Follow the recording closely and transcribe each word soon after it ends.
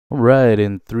All right,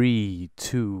 in three,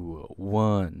 two,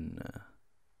 one.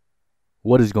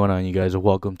 What is going on, you guys?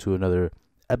 Welcome to another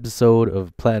episode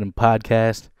of Platinum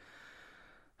Podcast.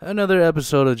 Another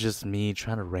episode of just me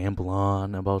trying to ramble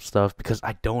on about stuff because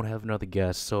I don't have another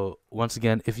guest. So, once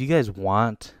again, if you guys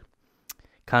want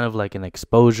kind of like an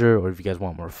exposure, or if you guys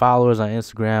want more followers on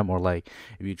Instagram, or like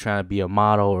if you're trying to be a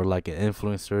model or like an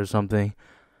influencer or something,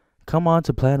 come on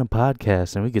to Platinum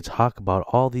Podcast and we could talk about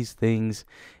all these things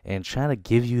and trying to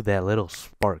give you that little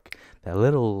spark, that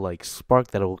little like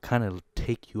spark that will kind of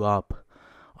take you up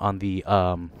on the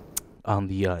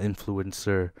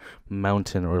influencer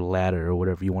mountain or ladder or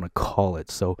whatever you want to call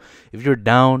it. So if you're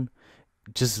down,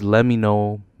 just let me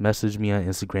know, message me on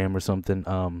Instagram or something,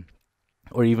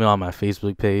 or even on my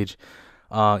Facebook page.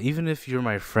 Even if you're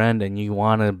my friend and you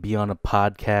want to be on a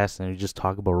podcast and you just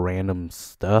talk about random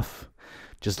stuff,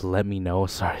 just let me know.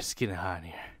 Sorry, it's getting hot in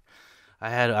here.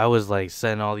 I was like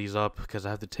setting all these up because I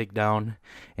have to take down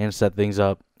and set things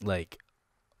up like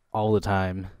all the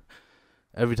time,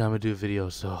 every time I do a video.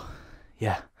 So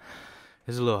yeah,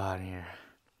 it's a little hot in here.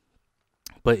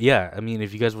 But yeah, I mean,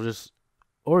 if you guys just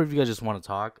want to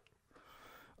talk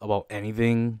about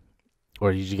anything,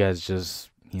 or you guys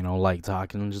just like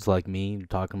talking just like me,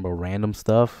 talking about random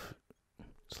stuff,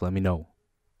 just let me know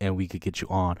and we could get you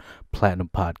on Platinum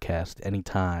Podcast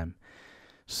anytime.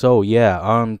 So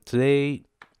yeah, today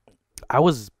I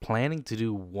was planning to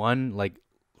do one like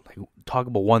talk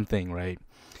about one thing, right?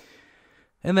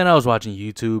 And then I was watching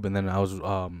YouTube, and then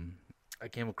I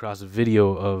came across a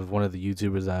video of one of the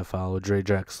YouTubers that I follow, Dre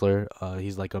Drexler.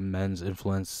 He's like a men's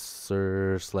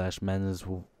influencer slash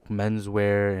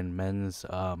menswear and men's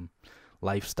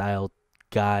lifestyle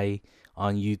guy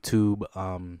on YouTube.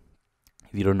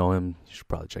 If you don't know him, you should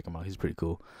probably check him out. He's pretty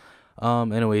cool.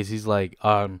 Anyways, he's like,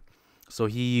 so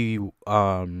he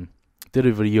did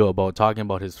a video about talking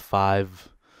about his five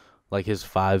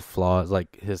flaws,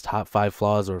 like his top 5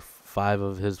 flaws or 5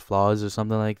 of his flaws or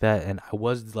something like that. And I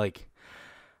was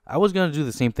gonna do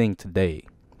the same thing today,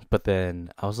 but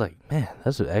then I was like, man,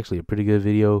 that's actually a pretty good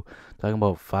video talking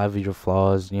about 5 of your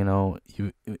flaws.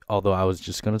 Although I was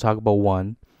just gonna talk about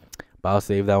one, but I'll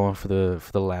save that one for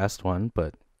the last one.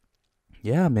 But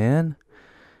yeah, man,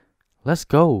 let's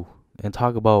go and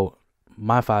talk about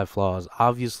my 5 flaws.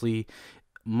 Obviously,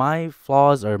 my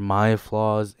flaws are my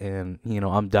flaws, and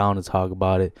I'm down to talk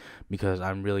about it because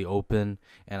I'm really open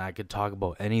and I could talk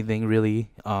about anything really.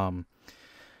 I'm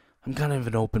kind of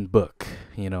an open book.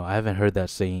 I haven't heard that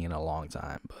saying in a long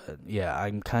time, but yeah,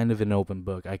 I'm kind of an open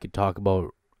book. I could talk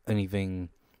about anything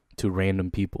to random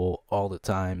people all the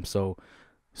time. So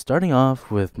starting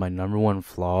off with my number one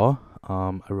flaw,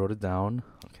 I wrote it down,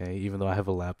 okay, even though I have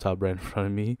a laptop right in front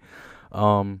of me,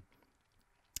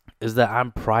 is that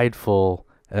I'm prideful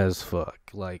as fuck.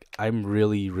 Like, I'm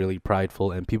really, really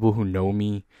prideful, and people who know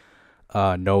me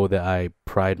know that I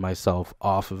pride myself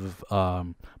off of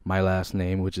my last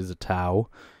name, which is a Thao,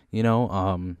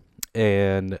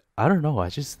 and I don't know, I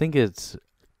just think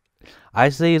I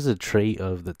say it's a trait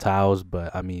of the Taos,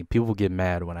 but I mean, people get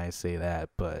mad when I say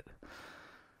that, but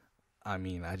I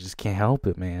mean, I just can't help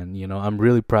it, man. I'm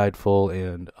really prideful,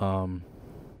 and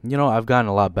I've gotten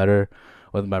a lot better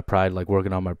with my pride, like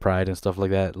working on my pride and stuff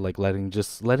like that, like letting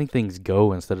things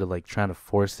go instead of like trying to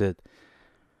force it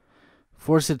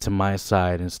to my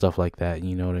side and stuff like that.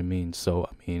 You know what I mean? So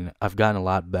I mean, I've gotten a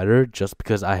lot better just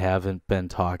because I haven't been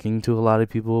talking to a lot of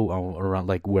people around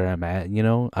like where I'm at.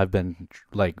 I've been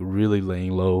like really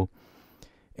laying low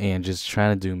and just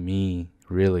trying to do me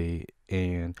really,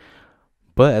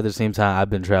 but at the same time, I've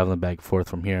been traveling back and forth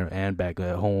from here and back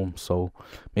at home, so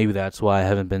maybe that's why I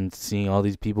haven't been seeing all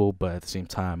these people. But at the same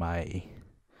time, I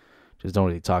just don't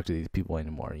really talk to these people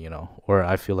anymore, or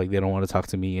I feel like they don't want to talk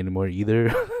to me anymore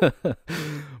either.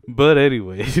 But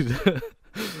anyways,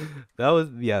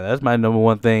 that's my number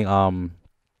one thing.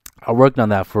 I worked on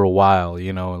that for a while,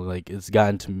 like it's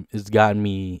gotten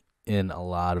me in a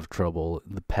lot of trouble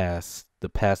the past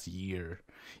year.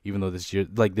 Even though this year's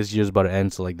about to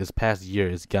end, so like this past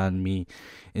year has gotten me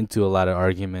into a lot of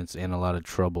arguments and a lot of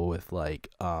trouble with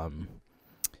like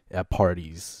at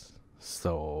parties.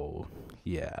 So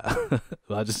yeah,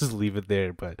 I'll just leave it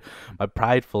there. But my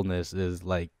pridefulness is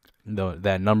like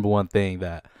that number one thing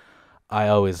that I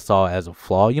always saw as a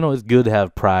flaw. It's good to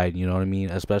have pride. You know what I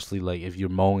mean? Especially like if you're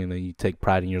Hmong and then you take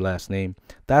pride in your last name.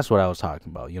 That's what I was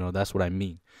talking about. That's what I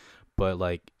mean. But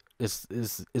like,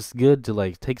 it's good to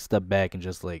like take a step back and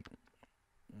just like,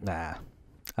 nah,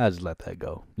 I just let that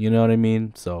go. You know what I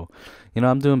mean? So,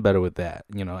 I'm doing better with that.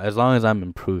 As long as I'm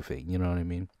improving. You know what I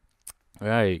mean? All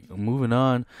right, moving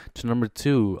on to number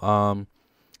 2. Kind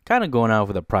of going out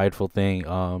with a prideful thing.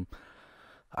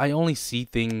 I only see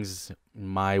things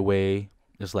my way,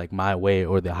 just like my way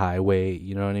or the highway,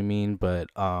 you know what I mean? But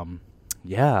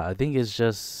yeah, I think it's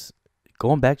just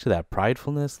going back to that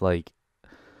pridefulness. Like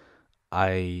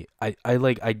I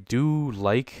do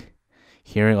like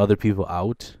hearing other people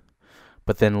out,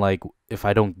 but then like if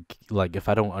I don't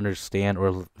understand,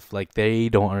 or if like they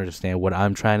don't understand what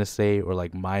I'm trying to say, or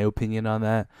like my opinion on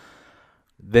that,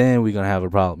 then we're gonna have a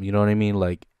problem. You know what I mean?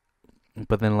 Like,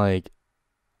 but then like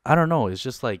I don't know. It's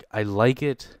just like I like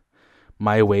it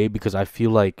my way because I feel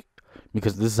like,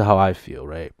 because this is how I feel,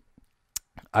 right?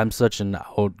 I'm such an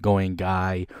outgoing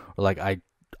guy, or like I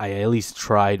at least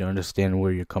try to understand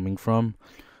where you're coming from.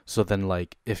 So then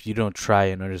like if you don't try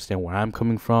and understand where I'm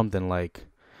coming from, then like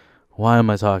why am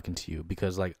I talking to you?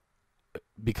 Because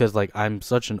I'm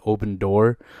such an open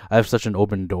door. I have such an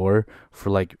open door for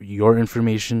like your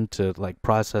information to like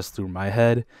process through my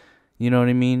head. You know what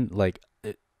I mean? Like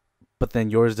but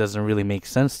then yours doesn't really make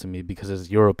sense to me because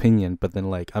it's your opinion, but then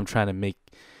like I'm trying to make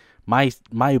my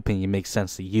opinion make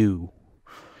sense to you.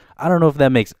 I don't know if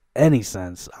that makes any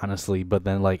sense, honestly, but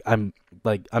then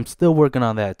I'm still working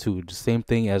on that too. The same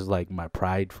thing as like my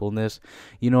pridefulness.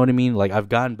 You know what I mean? Like I've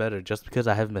gotten better just because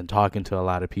I haven't been talking to a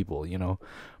lot of people, you know.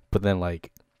 But then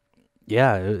like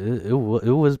yeah, it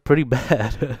was pretty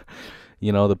bad.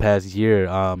 You know, the past year.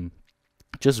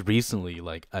 Just recently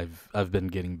like I've been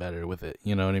getting better with it,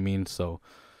 you know what I mean? So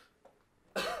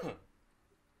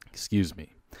excuse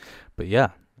me. But yeah,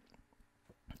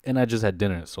 and I just had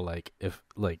dinner, so like if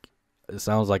like it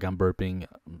sounds like I'm burping,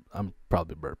 I'm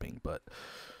probably burping, but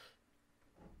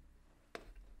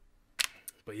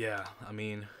yeah, I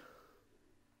mean,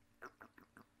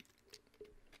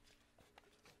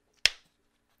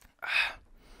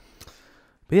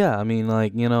 but yeah, I mean,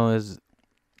 like, you know,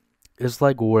 it's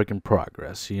like a work in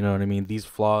progress, you know what I mean? These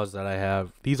flaws that I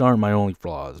have, these aren't my only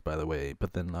flaws, by the way,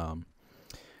 but then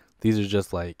these are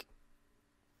just like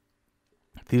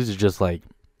these are just like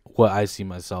what I see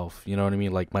myself, you know what I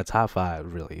mean? Like my top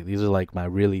 5 really. These are like my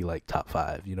really like top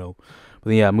 5, you know. But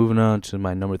then, yeah, moving on to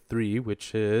my number 3,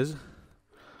 which is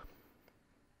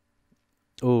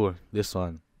oh, this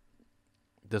one.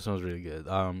 This one's really good.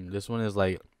 This one is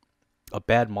like a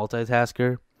bad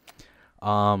multitasker.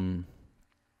 Um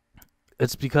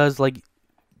it's because like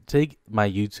take my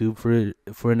YouTube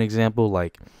for an example,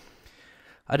 like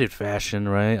I did fashion,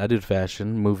 right? I did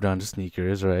fashion, moved on to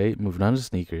sneakers, right? Moved on to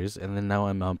sneakers, and then now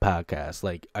I'm on podcast.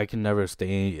 Like I can never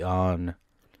stay on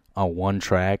one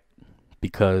track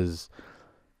because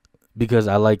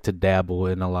I like to dabble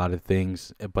in a lot of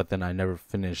things, but then I never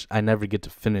get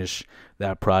to finish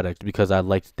that product because I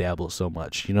like to dabble so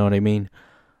much. You know what I mean?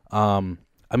 I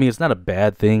mean it's not a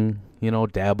bad thing, you know,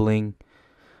 dabbling.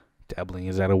 Dabbling,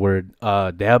 is that a word?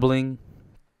 Dabbling,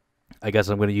 I guess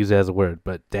I'm gonna use it as a word,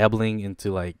 but dabbling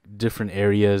into like different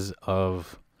areas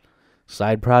of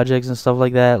side projects and stuff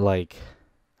like that, like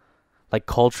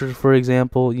culture, for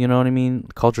example. You know what I mean?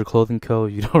 Culture Clothing Co.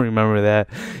 If you don't remember that,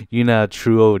 you're not a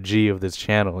true OG of this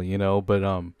channel, you know. But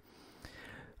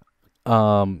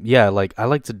yeah, like I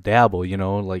like to dabble, you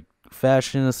know, like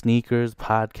fashion, sneakers,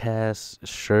 podcasts,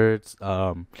 shirts.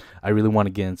 I really want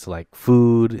to get into like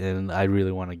food, and I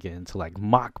really want to get into like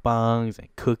mukbangs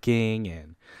and cooking,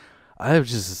 and I have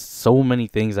just so many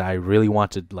things that I really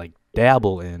want to like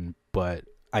dabble in. But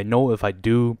I know if I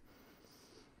do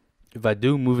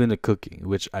move into cooking,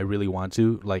 which I really want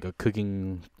to, like a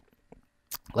cooking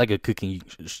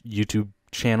YouTube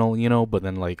channel, you know, but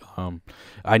then like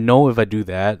I know if I do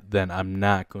that, then I'm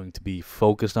not going to be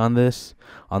focused on this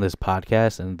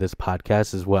podcast, and this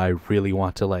podcast is what I really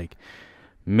want to like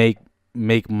make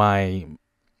my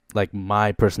like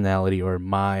my personality, or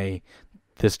my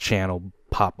this channel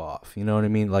pop off. You know what I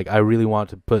mean? Like I really want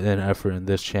to put in effort in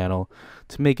this channel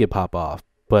to make it pop off.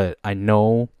 But I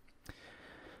know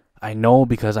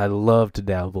because I love to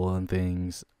dabble in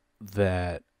things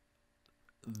that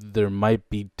there might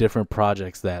be different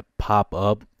projects that pop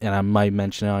up, and I might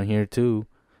mention it on here too,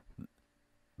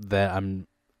 that I'm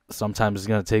sometimes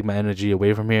going to take my energy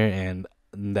away from here, and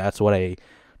that's what I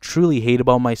truly hate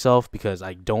about myself, because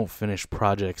I don't finish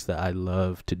projects that I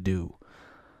love to do.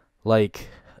 Like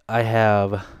I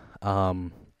have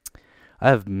um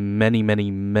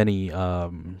many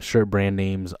shirt brand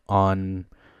names on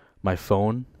my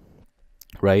phone,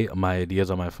 right? My ideas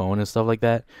on my phone and stuff like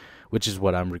that, which is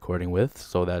what I'm recording with.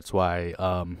 So that's why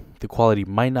the quality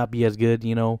might not be as good,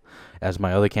 you know, as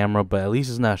my other camera, but at least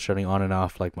it's not shutting on and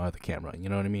off like my other camera. You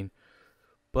know what I mean?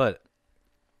 But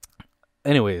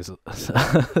anyways,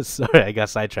 sorry, I got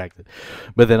sidetracked.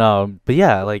 But then but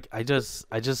yeah, like I just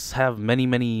have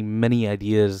many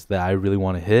ideas that I really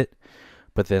want to hit,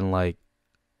 but then like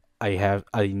I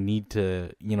need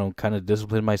to, kind of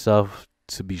discipline myself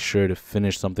to be sure to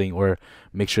finish something or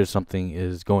make sure something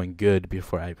is going good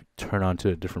before I turn on to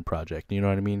a different project. You know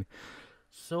what I mean?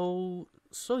 So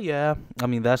yeah, I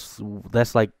mean that's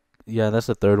like yeah, that's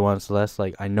the third one. So that's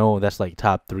like I know that's like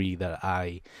top 3 that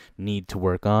I need to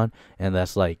work on, and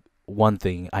that's like one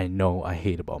thing I know I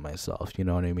hate about myself. You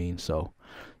know what I mean? So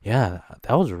yeah,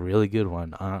 that was a really good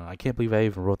one. I can't believe I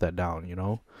even wrote that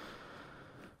down.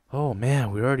 Oh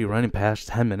man, we're already running past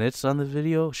 10 minutes on the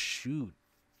video. Shoot.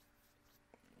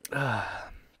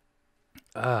 Ah,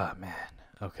 man.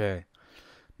 Okay.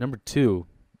 Number 2.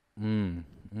 Mm,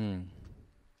 mm.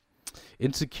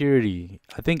 Insecurity.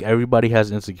 I think everybody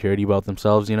has insecurity about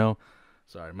themselves.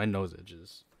 Sorry, my nose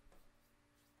itches.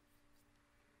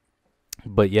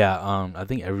 But yeah, I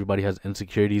think everybody has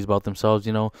insecurities about themselves.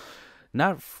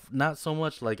 Not so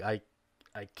much like I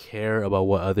care about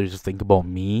what others think about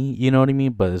me, you know what I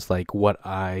mean? But it's like what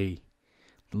I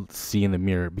see in the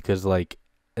mirror, because like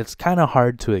it's kind of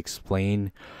hard to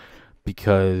explain,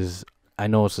 because I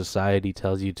know society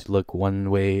tells you to look one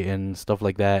way and stuff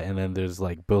like that, and then there's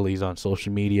like bullies on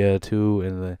social media too,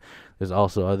 and then there's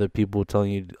also other people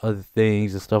telling you other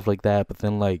things and stuff like that. But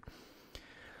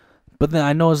then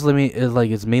I know it's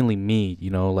mainly me,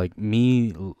 like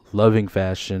me loving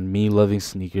fashion, me loving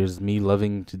sneakers, me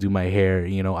loving to do my hair.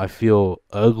 I feel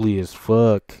ugly as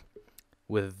fuck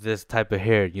with this type of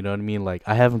hair. You know what I mean? Like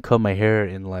I haven't cut my hair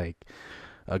in like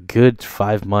a good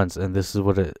 5 months, and this is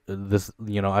what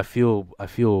I feel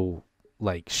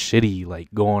like shitty,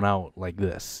 like going out like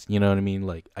this. You know what I mean?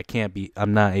 Like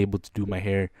I'm not able to do my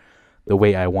hair the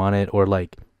way I want it, or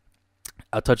like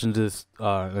I'll touch into this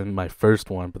in my first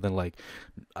one, but then like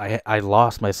I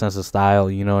lost my sense of style,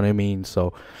 you know what I mean?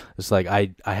 So it's like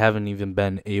I haven't even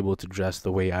been able to dress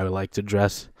the way I would like to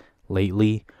dress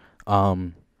lately.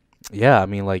 Yeah, I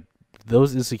mean like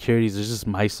those insecurities is just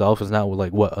myself. It's not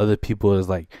like what other people is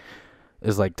like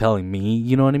telling me,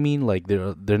 you know what I mean? Like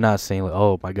they're not saying like,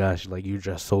 oh my gosh, like you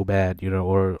dress so bad,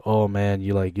 or oh man,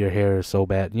 you like your hair is so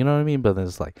bad, you know what I mean? But then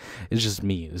it's like it's just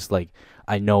me. It's like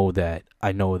I know that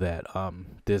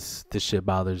this shit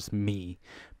bothers me,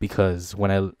 because when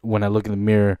I look in the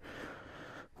mirror,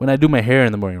 when I do my hair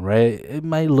in the morning, right, it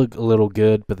might look a little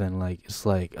good, but then like it's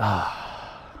like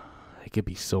it could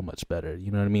be so much better,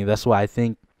 you know what I mean? That's why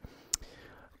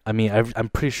I'm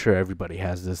pretty sure everybody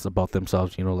has this about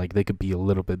themselves, like they could be a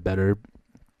little bit better,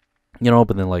 but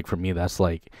then like for me that's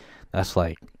like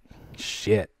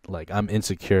shit. Like I'm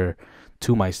insecure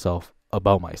to myself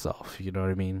about myself, you know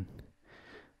what I mean?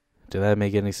 Did that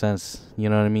make any sense? You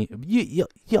know what I mean?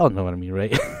 Y'all know what I mean,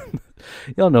 right?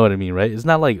 Y'all know what I mean, right? It's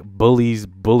not like bullies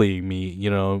bullying me,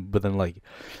 but then like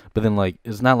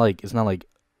it's not like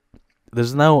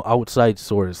there's no outside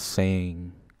source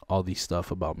saying all these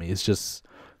stuff about me. It's just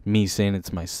me saying it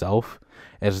to myself.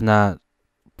 It's not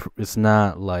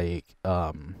like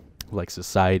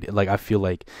society, like I feel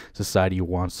like society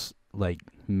wants like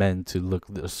men to look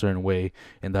a certain way,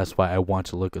 and that's why I want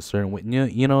to look a certain way.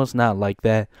 It's not like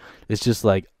that. It's just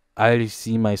like I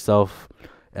see myself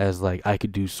as like I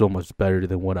could do so much better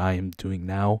than what I am doing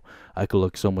now. I could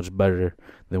look so much better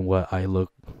than what I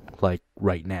look like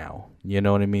right now. You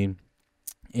know what I mean?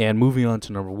 And moving on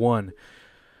to number 1,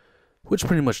 which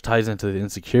pretty much ties into the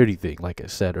insecurity thing, like I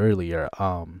said earlier.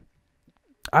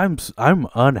 I'm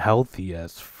unhealthy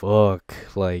as fuck.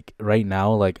 Like right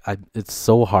now, like it's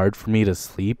so hard for me to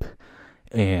sleep,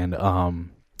 and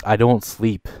I don't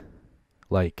sleep.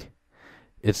 Like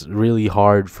it's really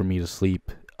hard for me to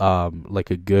sleep.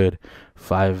 Like a good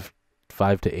 5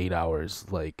 to 8 hours.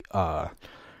 Like I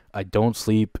don't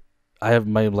sleep. I have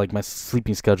my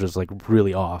sleeping schedule is like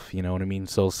really off. You know what I mean?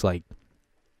 So it's like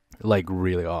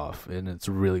really off, and it's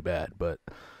really bad. But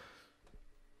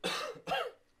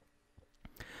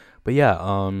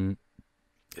yeah,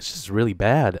 it's just really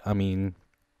bad. I mean,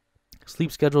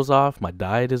 sleep schedule's off, my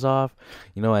diet is off.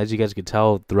 As you guys could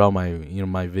tell throughout my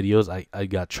videos, I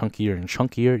got chunkier and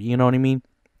chunkier, you know what I mean?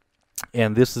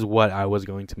 And this is what I was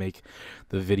going to make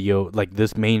the video, like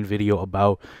this main video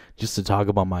about, just to talk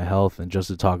about my health, and just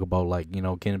to talk about like,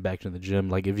 getting back to the gym.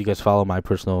 Like if you guys follow my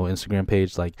personal Instagram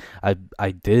page, like I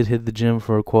did hit the gym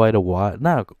for quite a while,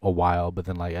 not a while, but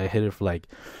then like I hit it for like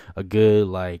a good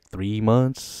like 3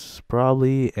 months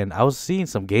probably, and I was seeing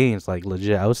some gains, like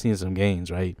legit, I was seeing some gains,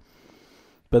 right?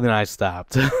 But then I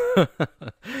stopped.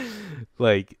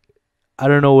 Like I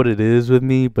don't know what it is with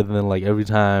me, but then like every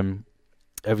time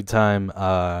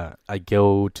I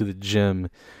go to the gym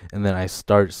and then I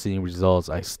start seeing results,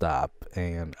 I stop.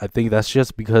 And I think that's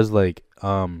just because like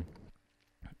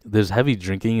there's heavy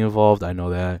drinking involved, I know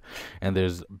that, and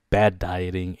there's bad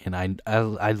dieting, and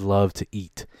I love to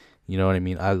eat. You know what I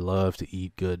mean? I love to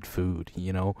eat good food,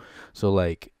 So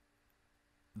like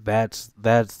that's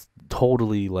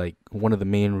totally like one of the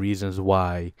main reasons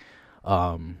why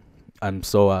um I'm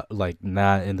so like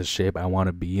not in the shape I want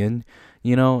to be in,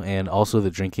 and also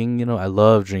the drinking, I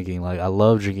love drinking. Like I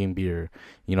love drinking beer,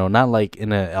 not like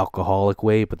in an alcoholic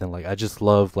way, but then like I just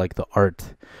love like the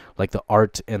art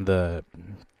and the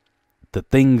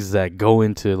things that go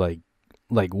into like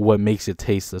what makes it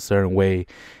taste a certain way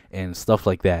and stuff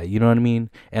like that. You know what I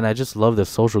mean? And I just love the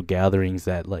social gatherings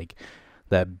that like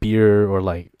that beer or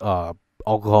like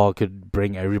alcohol could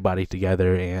bring everybody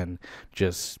together and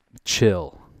just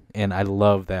chill. And I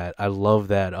love that. I love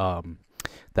that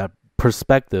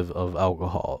perspective of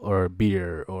alcohol or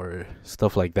beer or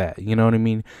stuff like that. You know what I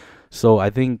mean? So I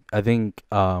think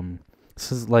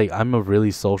this is like I'm a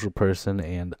really social person,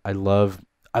 and I love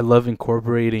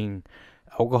incorporating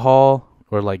alcohol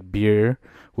or like beer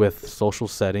with social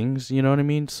settings, you know what I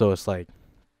mean? So it's like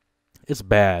it's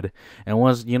bad. And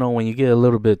once, when you get a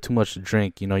little bit too much to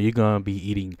drink, you're going to be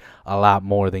eating a lot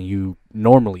more than you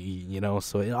normally eat,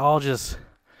 So it all just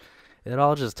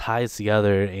ties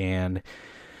together. And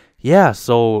yeah,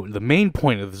 so the main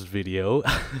point of this video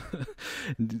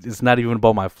it's not even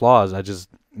about my flaws. I just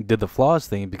did the flaws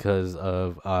thing because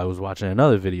of I was watching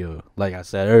another video, like I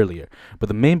said earlier. But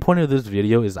the main point of this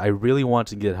video is I really want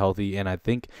to get healthy, and I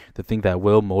think the thing that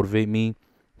will motivate me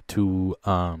to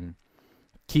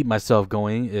keep myself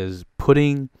going is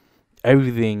putting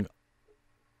everything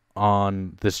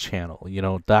on this channel,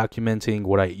 documenting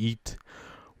what I eat,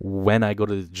 when I go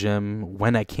to the gym,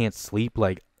 when I can't sleep.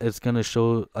 Like it's gonna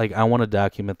show, like I want to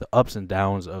document the ups and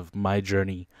downs of my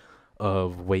journey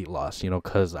of weight loss,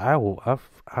 because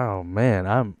oh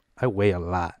man, I weigh a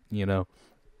lot,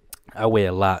 I weigh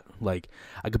a lot. Like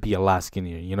I could be a lot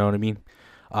skinnier, you know what I mean?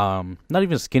 Not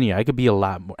even skinnier, I could be a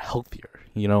lot more healthier,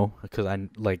 because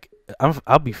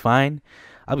I'll be fine.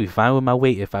 I'll be fine with my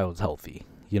weight if I was healthy.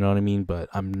 You know what I mean? But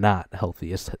I'm not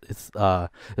healthy. It's the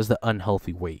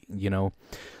unhealthy weight,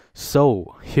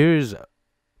 So here's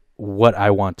what I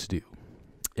want to do.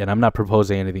 And I'm not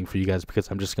proposing anything for you guys because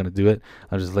I'm just gonna do it.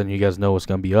 I'm just letting you guys know what's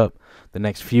gonna be up the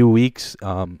next few weeks.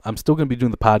 I'm still gonna be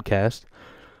doing the podcast,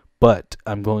 but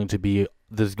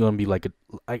there's gonna be like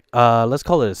let's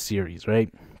call it a series,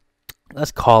 right?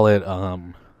 Let's call it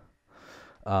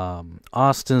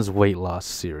Austin's weight loss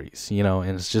series, and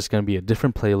it's just gonna be a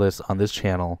different playlist on this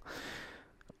channel.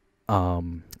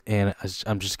 And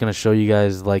I'm just gonna show you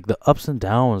guys like the ups and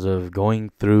downs of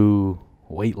going through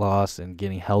weight loss and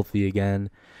getting healthy again,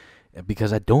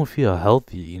 because I don't feel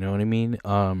healthy. You know what I mean?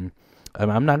 I'm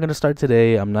not gonna start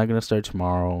today. I'm not gonna start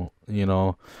tomorrow.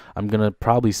 I'm gonna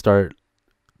probably start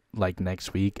like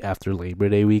next week after Labor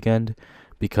Day weekend,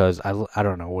 because I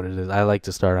don't know what it is. I like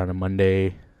to start on a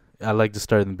Monday. I like to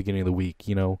start in the beginning of the week,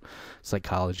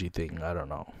 psychology thing. I don't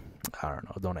know.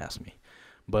 Don't ask me.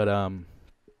 But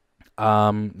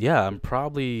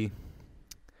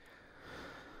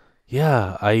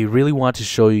yeah, I really want to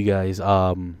show you guys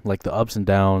like the ups and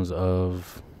downs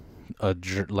of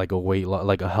like a weight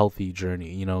like a healthy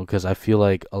journey, because I feel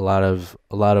like a lot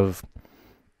of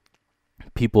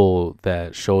people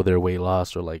that show their weight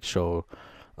loss or like show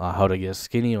how to get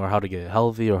skinny or how to get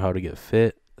healthy or how to get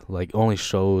fit, like only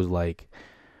shows like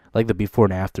the before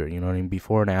and after, you know what I mean?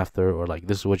 Before and after, or like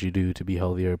this is what you do to be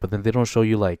healthier. But then they don't show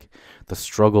you like the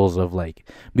struggles of like,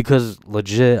 because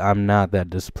legit I'm not that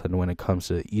disciplined when it comes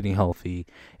to eating healthy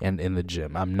and in the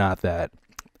gym. I'm not that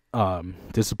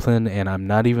disciplined, and I'm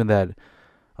not even that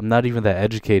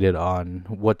educated on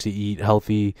what to eat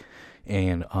healthy.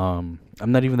 And I'm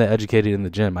not even that educated in the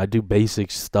gym. I do basic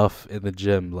stuff in the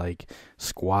gym like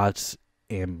squats,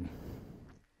 and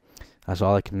that's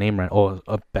all I can name right. Oh,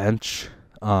 a bench.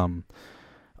 I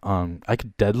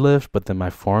could deadlift, but then my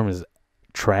form is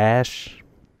trash.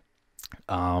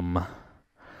 That's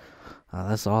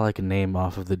all I can name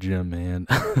off of the gym, man.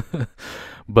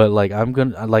 But like I'm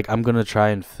gonna try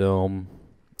and film.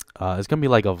 It's gonna be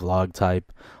like a vlog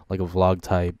type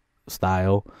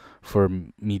style for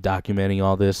me documenting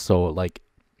all this. So like,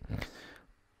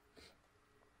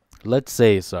 let's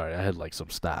say, sorry, I had like some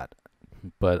stat,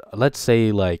 but let's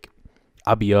say like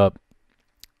I'll be up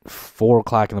 4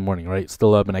 o'clock in the morning, right?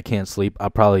 Still up and I can't sleep.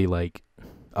 I'll probably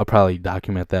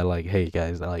document that like, hey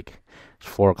guys, like it's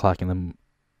 4 o'clock in the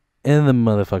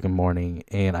motherfucking morning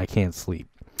and I can't sleep.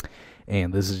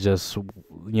 And this is just,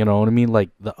 you know what I mean? Like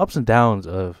the ups and downs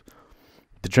of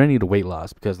the journey to weight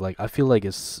loss, because like I feel like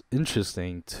it's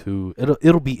interesting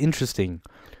it'll be interesting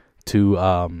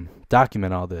to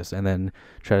document all this and then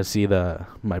try to see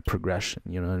my progression,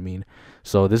 you know what I mean?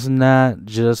 So this is not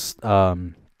just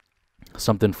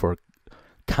something for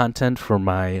content for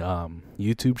my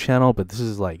YouTube channel, but this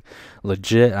is like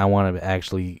legit. I want to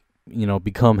actually,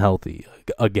 become healthy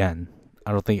again.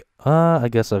 I don't think I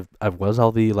guess I was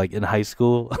healthy like in high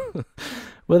school.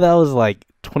 But that was like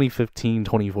 2015,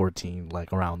 2014,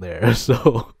 like around there.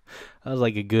 So that was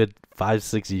like a good 5,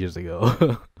 6 years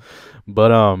ago.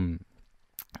 But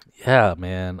yeah,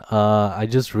 man. I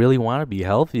just really want to be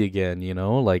healthy again,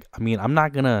 Like, I mean, I'm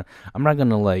not gonna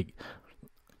like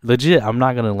legit, I'm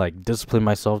not gonna like discipline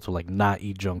myself to like not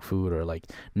eat junk food or like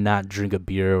not drink a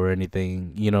beer or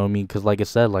anything, you know what I mean? Cuz like I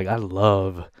said, like I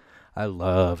love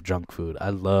junk food. I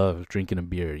love drinking a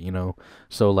beer.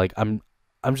 So like I'm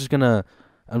just gonna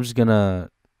I'm just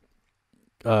gonna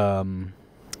um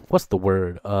what's the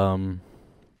word? I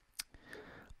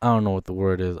don't know what the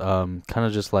word is. Kind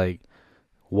of just like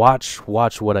watch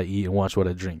what I eat and watch what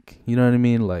I drink. You know what I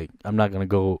mean? Like I'm not gonna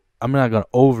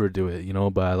overdo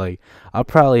it, but like I'll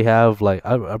probably have like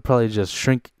I'll probably just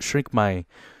shrink my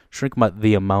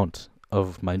the amount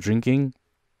of my drinking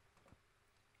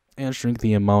and shrink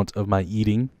the amount of my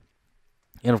eating.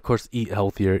 And of course eat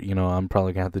healthier, I'm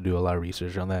probably gonna have to do a lot of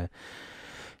research on that.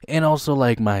 And also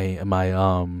like my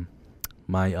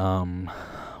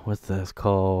what's this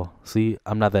called? See,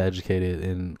 I'm not that educated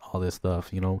in all this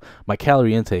stuff. My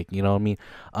calorie intake, you know what I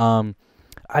mean?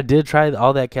 I did try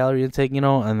all that calorie intake, and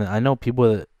I know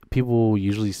people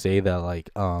usually say that like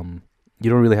you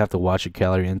don't really have to watch your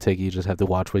calorie intake, you just have to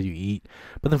watch what you eat.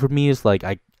 But then for me it's like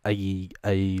I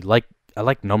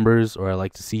like numbers, or I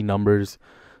like to see numbers.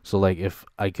 So like if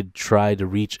I could try to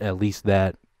reach at least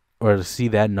that, or to see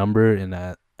that number, and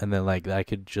then like I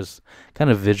could just kind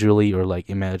of visually or like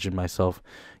imagine myself,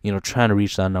 trying to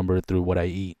reach that number through what I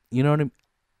eat. You know what I mean?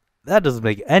 That doesn't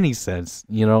make any sense.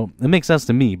 It makes sense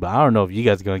to me, but I don't know if you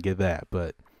guys are gonna get that.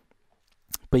 But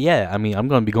yeah, I mean, I'm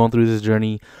gonna be going through this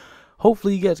journey.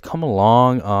 Hopefully, you guys come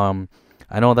along.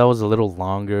 I know that was a little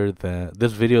longer than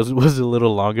this video was a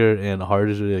little longer and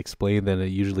harder to explain than it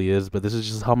usually is. But this is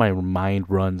just how my mind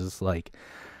runs. It's like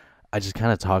I just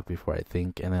kind of talk before I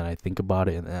think, and then I think about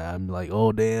it, and then I'm like,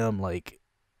 oh damn, like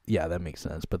yeah, that makes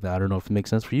sense. But I don't know if it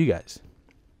makes sense for you guys.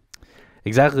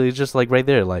 Exactly, it's just like right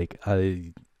there, like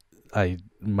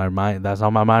my mind. That's how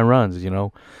my mind runs.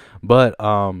 But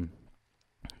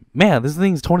man, this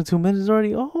thing's 22 minutes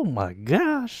already. Oh my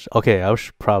gosh. Okay, I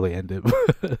should probably end it.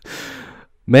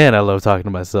 Man, I love talking to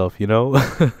myself.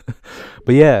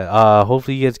 But yeah,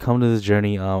 hopefully you guys come to this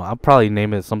journey. I'll probably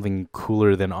name it something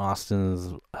cooler than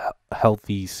Austin's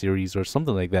healthy series or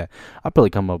something like that. I'll probably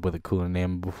come up with a cooler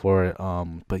name before it.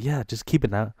 But yeah, just keep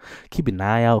an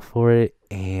eye out for it,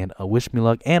 and wish me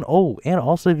luck. And and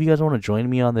also if you guys want to join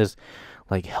me on this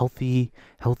like healthy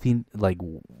like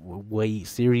way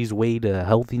to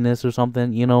healthiness or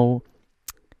something,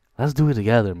 let's do it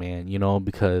together, man.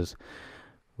 Because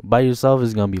by yourself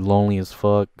is gonna be lonely as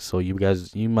fuck. So you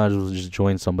might as well just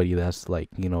join somebody that's like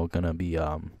gonna be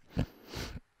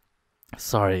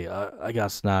sorry, I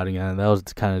got snot again. That was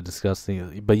kind of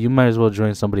disgusting. But you might as well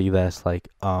join somebody that's like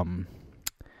gonna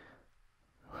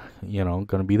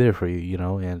be there for you,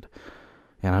 and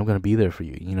I'm gonna be there for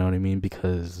you. You know what I mean?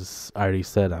 Because I already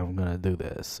said I'm gonna do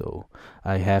this, so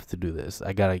I have to do this.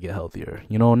 I gotta get healthier.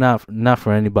 Not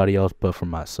for anybody else, but for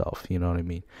myself. You know what I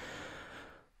mean?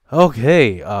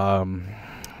 Okay,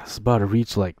 it's about to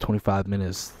reach like 25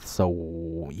 minutes.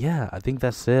 So yeah, I think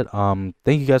that's it.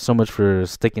 Thank you guys so much for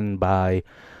sticking by.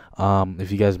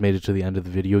 If you guys made it to the end of the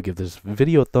video, give this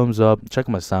video a thumbs up. Check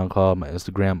out my SoundCloud, my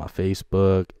Instagram, my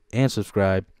Facebook, and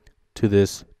subscribe to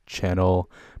this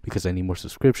channel because I need more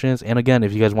subscriptions. And again,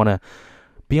 if you guys want to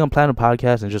be on Planet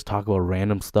Podcast and just talk about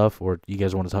random stuff, or you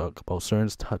guys want to talk about certain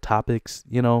topics,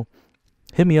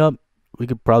 hit me up. We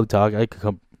could probably talk. I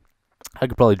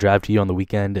could probably drive to you on the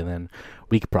weekend, and then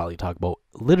we could probably talk about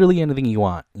literally anything you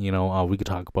want. We could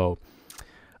talk about.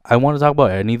 I want to talk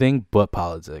about anything but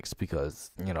politics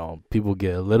because people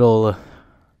get a little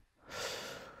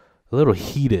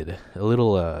heated, a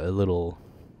little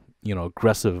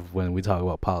aggressive when we talk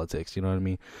about politics. You know what I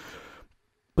mean?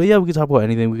 But yeah, we could talk about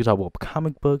anything. We could talk about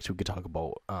comic books. We could talk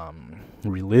about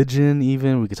religion.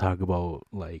 Even we could talk about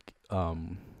like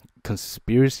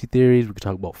conspiracy theories. We could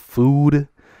talk about food.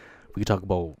 We could talk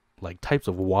about like types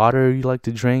of water you like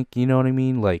to drink. You know what I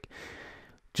mean? Like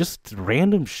just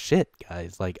random shit,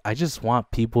 guys. Like I just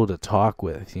want people to talk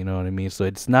with. You know what I mean? So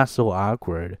it's not so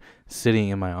awkward sitting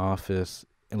in my office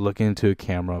and looking into a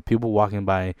camera, people walking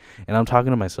by, and I'm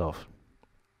talking to myself.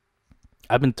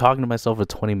 I've been talking to myself for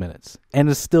 20 minutes, and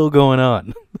it's still going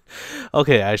on.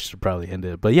 Okay, I should probably end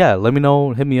it. But yeah, let me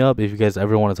know. Hit me up if you guys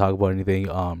ever want to talk about anything.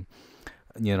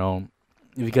 If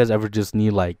you guys ever just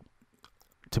need like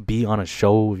to be on a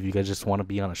show, if you guys just want to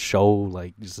be on a show,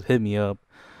 like just hit me up.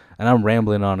 And I'm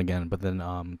rambling on again, but then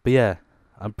but yeah,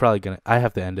 I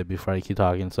have to end it before I keep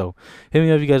talking. So hit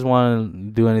me up if you guys want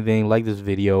to do anything. Like this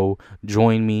video,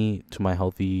 join me to my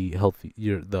the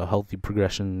healthy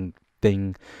progression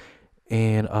thing.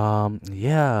 And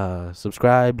yeah,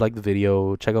 subscribe, like the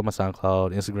video, check out my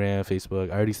SoundCloud, Instagram,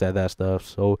 Facebook. I already said that stuff.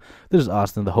 So this is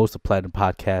Austin, the host of Platinum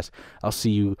Podcast. I'll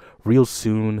see you real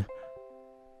soon.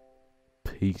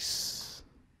 Peace.